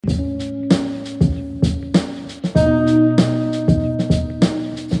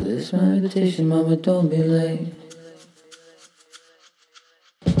invitation, mama, don't be late.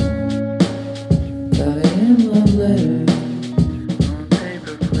 5 a.m. love letter on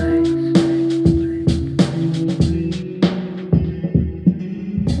paper plates.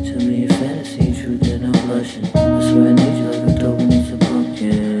 Tell me your fantasy, truth, there's no blushing. I swear I need you like a dope needs a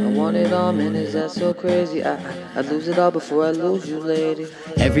pumpkin. I want it all, man, is that so crazy? I'd lose it all before I lose you, lady.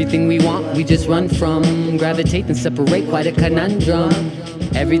 Everything we want, we just run from. Gravitate and separate, quite a conundrum.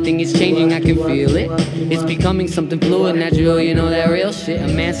 Everything is changing, I can feel it. It's becoming something fluid, natural, you know that real shit. A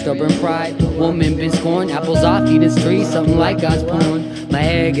man stubborn pride, woman been scorned. Apples off, eat his tree, something like God's porn. My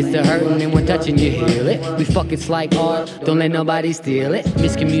head gets to hurting and when touching you heal it. We fuck it's like art, don't let nobody steal it.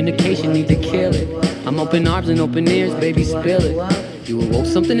 Miscommunication, need to kill it. I'm open arms and open ears, baby, spill it. You awoke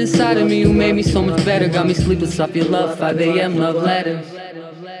something inside of me, you made me so much better. Got me sleepless off your love, 5 a.m. love letters.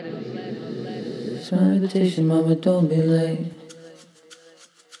 It's my invitation, mama, don't be late.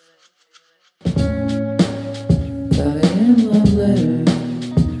 5 a.m. love letter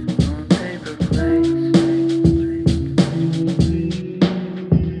on paper plates.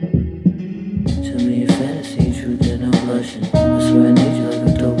 Tell me your fantasy, truth, there's no blushing. I swear I need you like a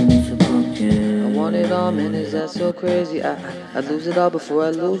dope needs a pumpkin. I want it all, man, is that so crazy? I'd lose it all before I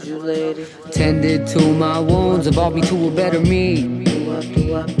lose you, lady. Tended to my wounds, evolved me to a better me. Do up,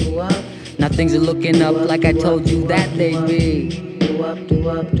 do up, do up. Now things are looking up like I told you that they'd be. Do up, do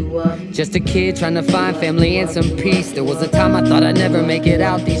up, do up. Just a kid trying to find family and some peace. There was a time I thought I'd never make it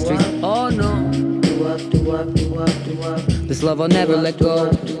out these streets. Oh no. Do up, do up, do up, do up. This love I'll never let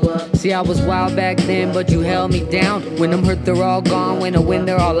go. See, I was wild back then, but you held me down. When I'm hurt, they're all gone. When I win,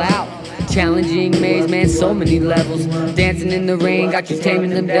 they're all out. Challenging maze, man, so many levels. Dancing in the rain, got you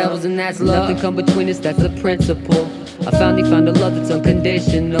taming them devils. And that's love. Nothing come between us, that's the principle. I finally found a love that's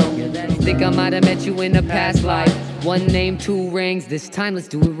unconditional. Think I might have met you in a past life. One name, 2 rings, this time let's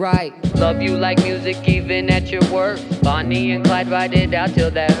do it right. Love you like music, even at your worst. Bonnie and Clyde, ride it out till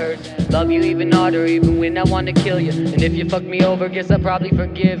that hurts. Love you even harder, even when I want to kill you. And if you fuck me over, guess I'll probably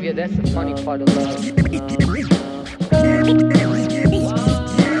forgive you. That's the funny part of love.